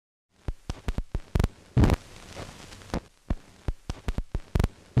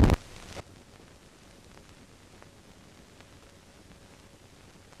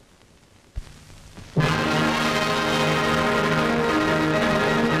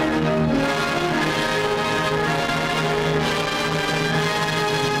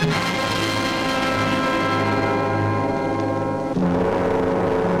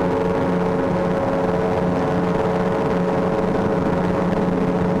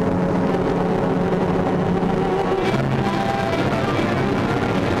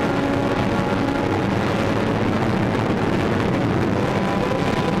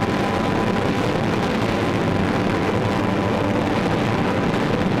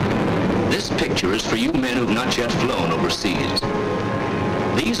is for you men who've not yet flown overseas.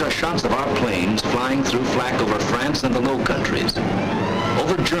 These are shots of our planes flying through Flak over France and the Low Countries,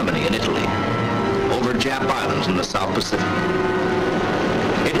 over Germany and Italy, over Jap Islands in the South Pacific.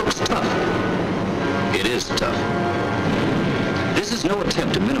 It looks tough. It is tough. This is no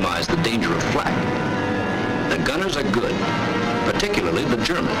attempt to minimize the danger of flak. The gunners are good, particularly the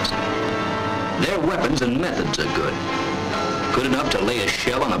Germans. Their weapons and methods are good. Good enough to lay a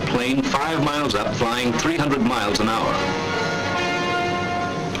shell on a plane 5 miles up, flying 300 miles an hour.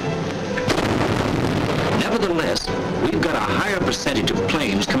 Nevertheless, we've got a higher percentage of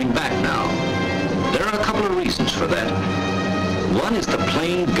planes coming back now. There are a couple of reasons for that. One is the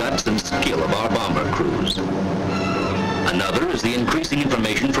plain guts and skill of our bomber crews. Another is the increasing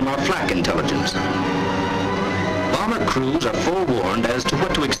information from our flak intelligence. Bomber crews are forewarned as to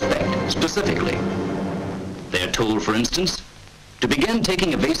what to expect, specifically. They are told, for instance, to begin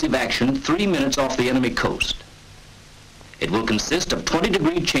taking evasive action 3 minutes off the enemy coast. It will consist of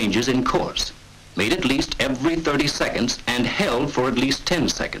 20-degree changes in course, made at least every 30 seconds and held for at least 10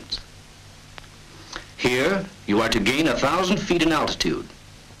 seconds. Here, you are to gain 1,000 feet in altitude.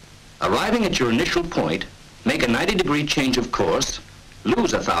 Arriving at your initial point, make a 90-degree change of course,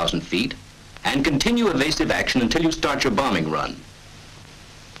 lose 1,000 feet, and continue evasive action until you start your bombing run.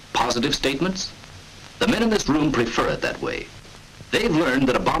 Positive statements? The men in this room prefer it that way. They've learned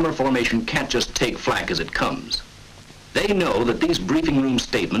that a bomber formation can't just take flak as it comes. They know that these briefing room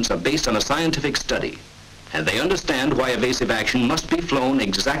statements are based on a scientific study, and they understand why evasive action must be flown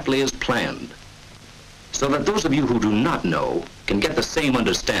exactly as planned. So that those of you who do not know can get the same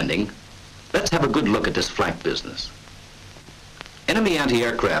understanding, let's have a good look at this flak business. Enemy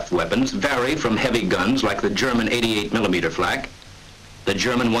anti-aircraft weapons vary from heavy guns like the German 88mm flak, the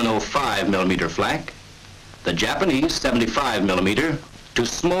German 105mm flak, the Japanese 75mm, to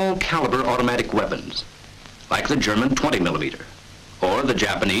small caliber automatic weapons like the German 20mm or the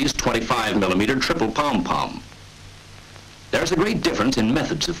Japanese 25mm triple pom-pom. There's a great difference in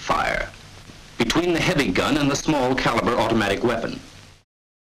methods of fire between the heavy gun and the small caliber automatic weapon.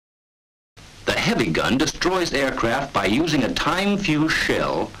 The heavy gun destroys aircraft by using a time-fused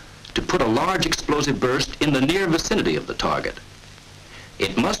shell to put a large explosive burst in the near vicinity of the target.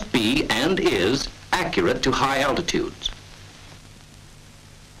 It must be, and is, accurate to high altitudes.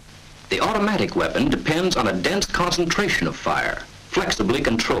 The automatic weapon depends on a dense concentration of fire, flexibly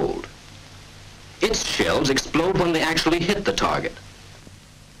controlled. Its shells explode when they actually hit the target.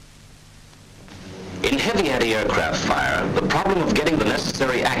 In heavy anti-aircraft fire, the problem of getting the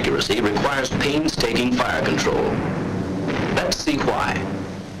necessary accuracy requires painstaking fire control. Let's see why.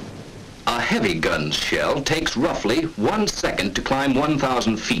 A heavy gun's shell takes roughly 1 second to climb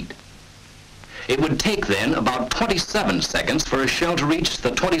 1,000 feet. It would take then about 27 seconds for a shell to reach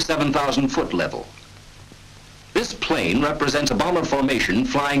the 27,000-foot level. This plane represents a bomber formation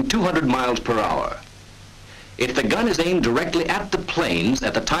flying 200 miles per hour. If the gun is aimed directly at the planes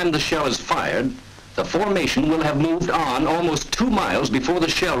at the time the shell is fired, the formation will have moved on almost 2 miles before the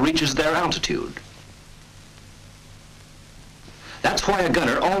shell reaches their altitude. That's why a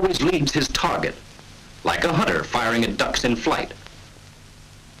gunner always leads his target, like a hunter firing at ducks in flight.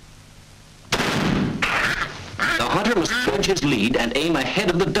 The hunter must judge his lead and aim ahead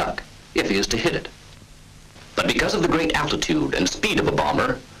of the duck, if he is to hit it. But because of the great altitude and speed of a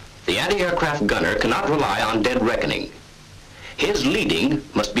bomber, the anti-aircraft gunner cannot rely on dead reckoning. His leading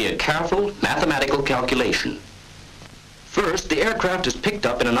must be a careful mathematical calculation. First, the aircraft is picked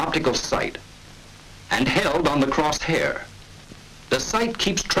up in an optical sight and held on the crosshair. The sight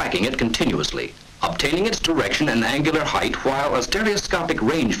keeps tracking it continuously, obtaining its direction and angular height while a stereoscopic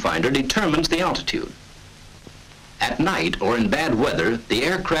rangefinder determines the altitude. At night or in bad weather, the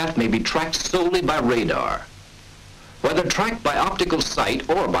aircraft may be tracked solely by radar. Whether tracked by optical sight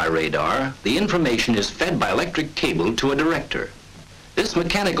or by radar, the information is fed by electric cable to a director. This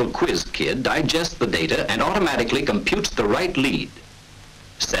mechanical quiz kid digests the data and automatically computes the right lead,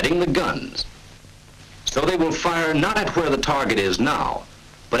 setting the guns. So they will fire not at where the target is now,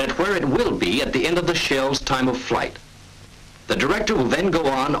 but at where it will be at the end of the shell's time of flight. The director will then go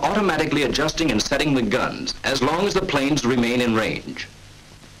on automatically adjusting and setting the guns as long as the planes remain in range.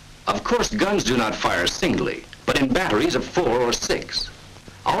 Of course, guns do not fire singly, but in batteries of 4 or 6.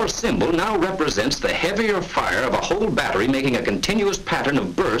 Our symbol now represents the heavier fire of a whole battery making a continuous pattern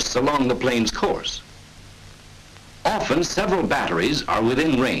of bursts along the plane's course. Often, several batteries are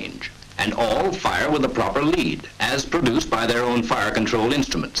within range, and all fire with the proper lead, as produced by their own fire control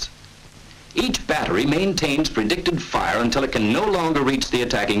instruments. Each battery maintains predicted fire until it can no longer reach the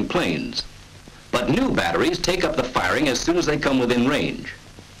attacking planes. But new batteries take up the firing as soon as they come within range.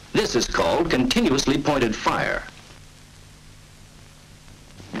 This is called continuously pointed fire.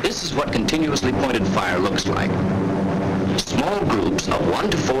 This is what continuously pointed fire looks like. Small groups of 1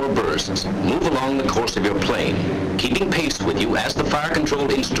 to 4 bursts move along the course of your plane, keeping pace with you as the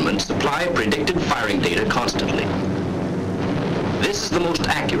fire-controlled instruments supply predicted firing data constantly. This is the most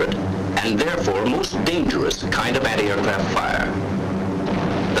accurate and therefore most dangerous kind of anti-aircraft fire.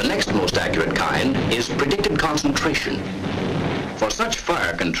 The next most accurate kind is predicted concentration. For such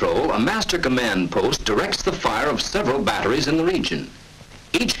fire control, a master command post directs the fire of several batteries in the region.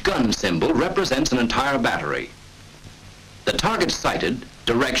 Each gun symbol represents an entire battery. The target sighted,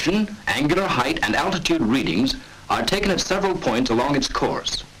 direction, angular height, and altitude readings are taken at several points along its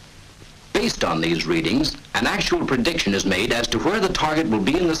course. Based on these readings, an actual prediction is made as to where the target will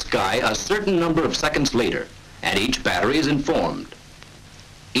be in the sky a certain number of seconds later, and each battery is informed.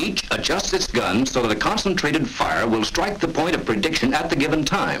 Each adjusts its gun so that a concentrated fire will strike the point of prediction at the given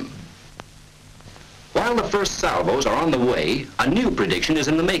time. While the first salvos are on the way, a new prediction is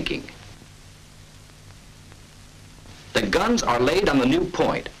in the making. The guns are laid on the new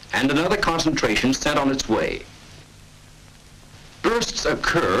point, and another concentration sent on its way. Bursts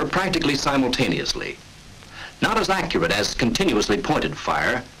occur practically simultaneously. Not as accurate as continuously pointed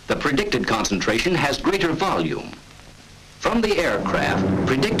fire, the predicted concentration has greater volume. From the aircraft,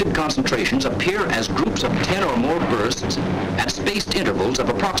 predicted concentrations appear as groups of 10 or more bursts at spaced intervals of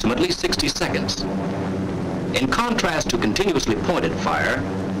approximately 60 seconds. In contrast to continuously pointed fire,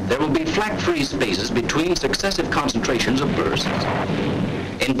 there will be flak-free spaces between successive concentrations of bursts.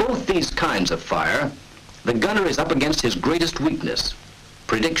 In both these kinds of fire, the gunner is up against his greatest weakness,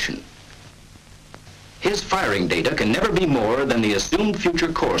 prediction. His firing data can never be more than the assumed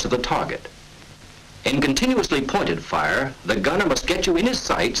future course of the target. In continuously pointed fire, the gunner must get you in his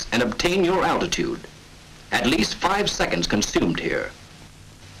sights and obtain your altitude. At least 5 seconds consumed here.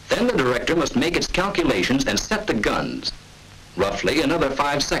 Then the director must make its calculations and set the guns. Roughly another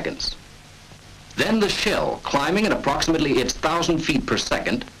 5 seconds. Then the shell, climbing at approximately its 1,000 feet per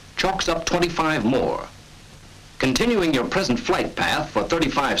second, chalks up 25 more. Continuing your present flight path for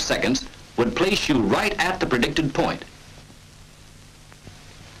 35 seconds would place you right at the predicted point.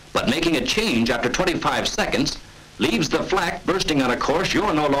 But making a change after 25 seconds leaves the flak bursting on a course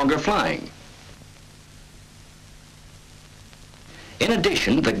you're no longer flying. In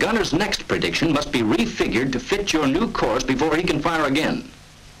addition, the gunner's next prediction must be refigured to fit your new course before he can fire again.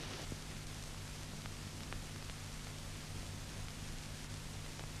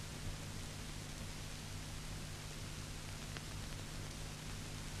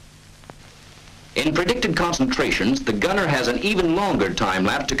 In predicted concentrations, the gunner has an even longer time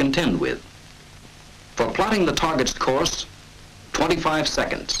lapse to contend with. For plotting the target's course, 25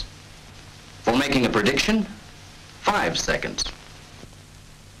 seconds. For making a prediction, 5 seconds.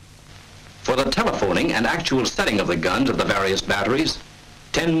 For the telephoning and actual setting of the guns of the various batteries,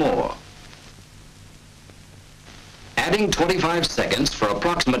 10 more. Adding 25 seconds for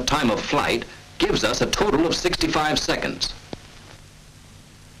approximate time of flight gives us a total of 65 seconds.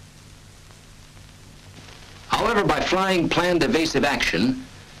 However, by flying planned evasive action,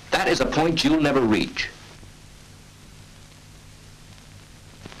 that is a point you'll never reach.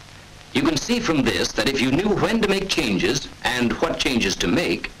 You can see from this that if you knew when to make changes and what changes to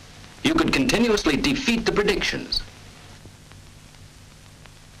make, you could continuously defeat the predictions.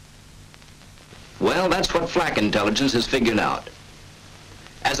 Well, that's what flak intelligence has figured out.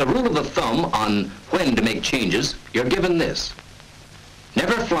 As a rule of the thumb on when to make changes, you're given this.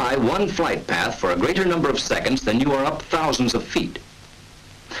 Never fly one flight path for a greater number of seconds than you are up thousands of feet.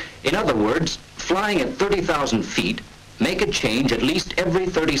 In other words, flying at 30,000 feet, make a change at least every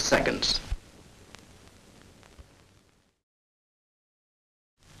 30 seconds.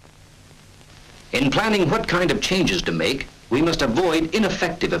 In planning what kind of changes to make, we must avoid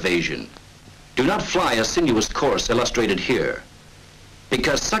ineffective evasion. Do not fly a sinuous course illustrated here,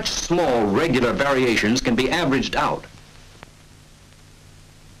 because such small, regular variations can be averaged out.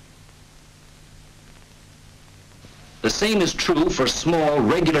 The same is true for small,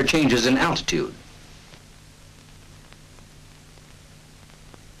 regular changes in altitude.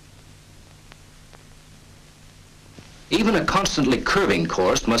 Even a constantly curving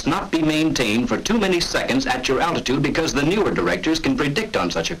course must not be maintained for too many seconds at your altitude because the newer directors can predict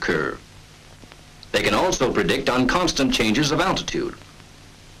on such a curve. They can also predict on constant changes of altitude.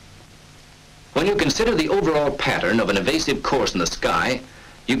 When you consider the overall pattern of an evasive course in the sky,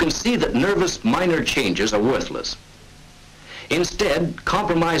 you can see that nervous minor changes are worthless. Instead,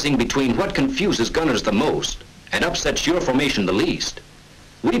 compromising between what confuses gunners the most and upsets your formation the least,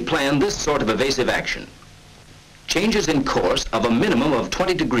 we plan this sort of evasive action. changes in course of a minimum of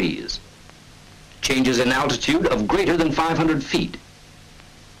 20 degrees, changes in altitude of greater than 500 feet.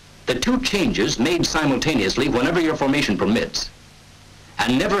 The two changes made simultaneously whenever your formation permits,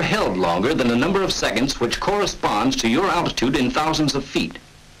 and never held longer than the number of seconds which corresponds to your altitude in thousands of feet.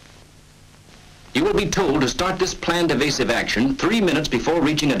 You will be told to start this planned evasive action 3 minutes before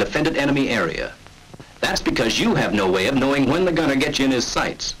reaching a defended enemy area. That's because you have no way of knowing when the gunner gets you in his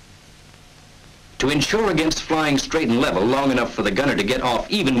sights. To ensure against flying straight and level long enough for the gunner to get off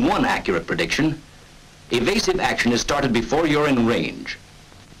even one accurate prediction, evasive action is started before you're in range.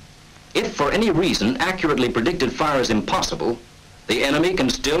 If for any reason accurately predicted fire is impossible, the enemy can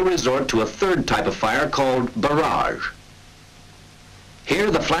still resort to a third type of fire called barrage.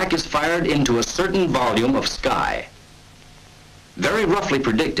 Here the flak is fired into a certain volume of sky. Very roughly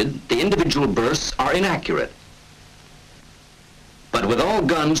predicted, the individual bursts are inaccurate. But with all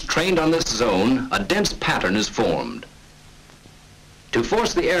guns trained on this zone, a dense pattern is formed. To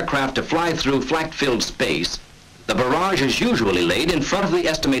force the aircraft to fly through flak-filled space, the barrage is usually laid in front of the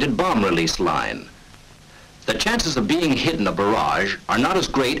estimated bomb release line. The chances of being hit in a barrage are not as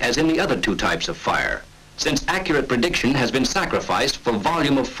great as in the other two types of fire, since accurate prediction has been sacrificed for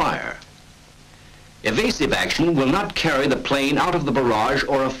volume of fire. Evasive action will not carry the plane out of the barrage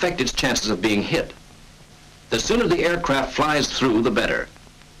or affect its chances of being hit. The sooner the aircraft flies through, the better.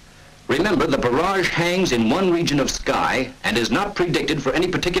 Remember, the barrage hangs in one region of sky and is not predicted for any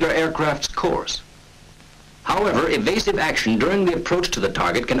particular aircraft's course. However, evasive action during the approach to the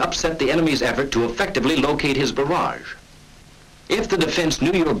target can upset the enemy's effort to effectively locate his barrage. If the defense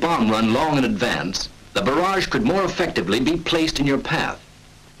knew your bomb run long in advance, the barrage could more effectively be placed in your path.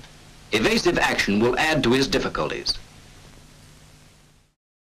 Evasive action will add to his difficulties.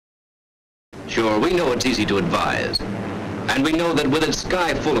 Sure, we know it's easy to advise. And we know that with its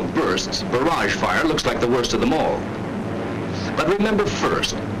sky full of bursts, barrage fire looks like the worst of them all. But remember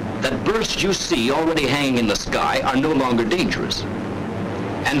first, that bursts you see already hanging in the sky are no longer dangerous.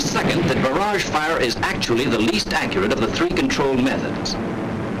 And second, that barrage fire is actually the least accurate of the three control methods.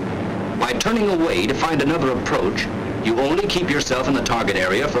 By turning away to find another approach, you only keep yourself in the target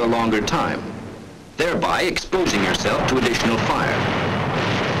area for a longer time, thereby exposing yourself to additional fire.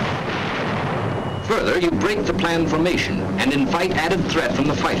 Further, you break the planned formation and invite added threat from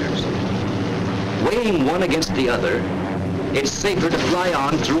the fighters. Weighing one against the other, it's safer to fly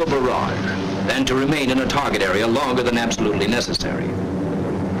on through a barrage than to remain in a target area longer than absolutely necessary.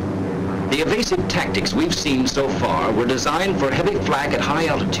 The evasive tactics we've seen so far were designed for heavy flak at high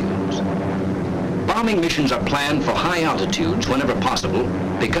altitudes. Bombing missions are planned for high altitudes whenever possible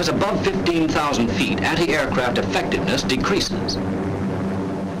because above 15,000 feet anti-aircraft effectiveness decreases.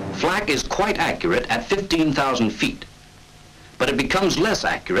 Flak is quite accurate at 15,000 feet, but it becomes less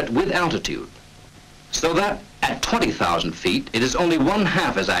accurate with altitude, so that at 20,000 feet it is only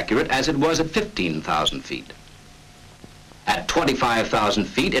 1/2 as accurate as it was at 15,000 feet. At 25,000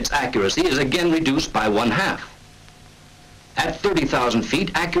 feet its accuracy is again reduced by 1/2. At 30,000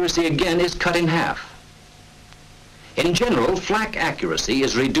 feet accuracy again is cut in half. In general, flak accuracy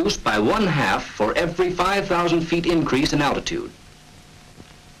is reduced by 1/2 for every 5,000 feet increase in altitude.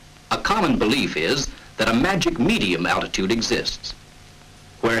 A common belief is that a magic medium altitude exists,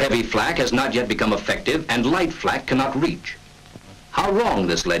 where heavy flak has not yet become effective and light flak cannot reach. How wrong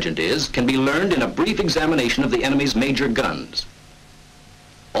this legend is can be learned in a brief examination of the enemy's major guns.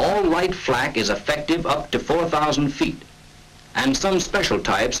 All light flak is effective up to 4,000 feet, and some special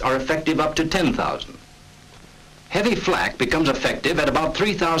types are effective up to 10,000. Heavy flak becomes effective at about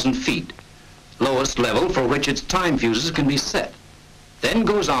 3,000 feet, lowest level for which its time fuses can be set, then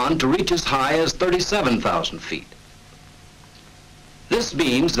goes on to reach as high as 37,000 feet. This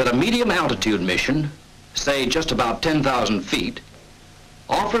means that a medium altitude mission, say just about 10,000 feet,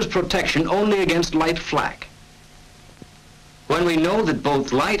 offers protection only against light flak. When we know that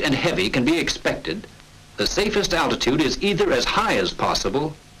both light and heavy can be expected, the safest altitude is either as high as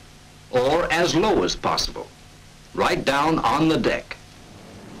possible or as low as possible, right down on the deck.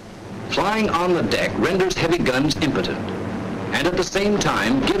 Flying on the deck renders heavy guns impotent, and at the same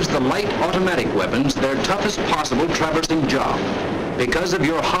time gives the light automatic weapons their toughest possible traversing job because of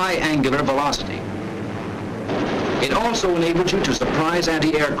your high angular velocity. It also enables you to surprise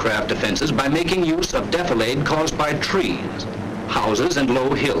anti-aircraft defenses by making use of defilade caused by trees, houses, and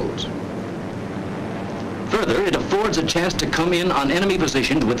low hills. Further, it affords a chance to come in on enemy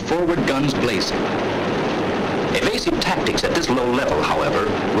positions with forward guns blazing. Evasive tactics at this low level, however,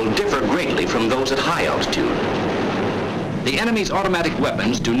 will differ greatly from those at high altitude. The enemy's automatic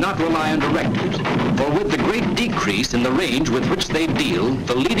weapons do not rely on directives, for with the great decrease in the range with which they deal,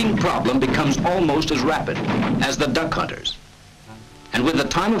 the leading problem becomes almost as rapid as the duck hunters. And with the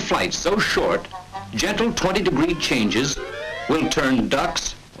time of flight so short, gentle 20-degree changes will turn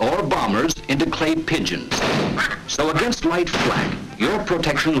ducks or bombers into clay pigeons. So against light flak, your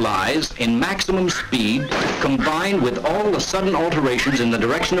protection lies in maximum speed combined with all the sudden alterations in the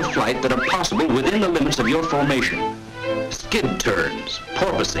direction of flight that are possible within the limits of your formation. Skid turns,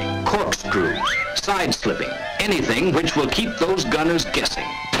 porpoising, corkscrews, side-slipping, anything which will keep those gunners guessing.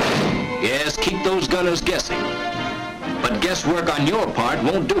 Yes, keep those gunners guessing. But guesswork on your part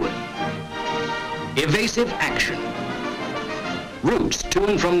won't do it. Evasive action. Routes to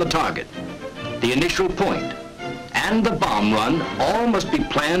and from the target, the initial point, and the bomb run all must be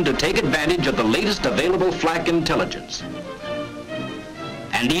planned to take advantage of the latest available flak intelligence.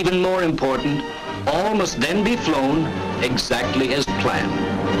 And even more important, all must then be flown exactly as planned.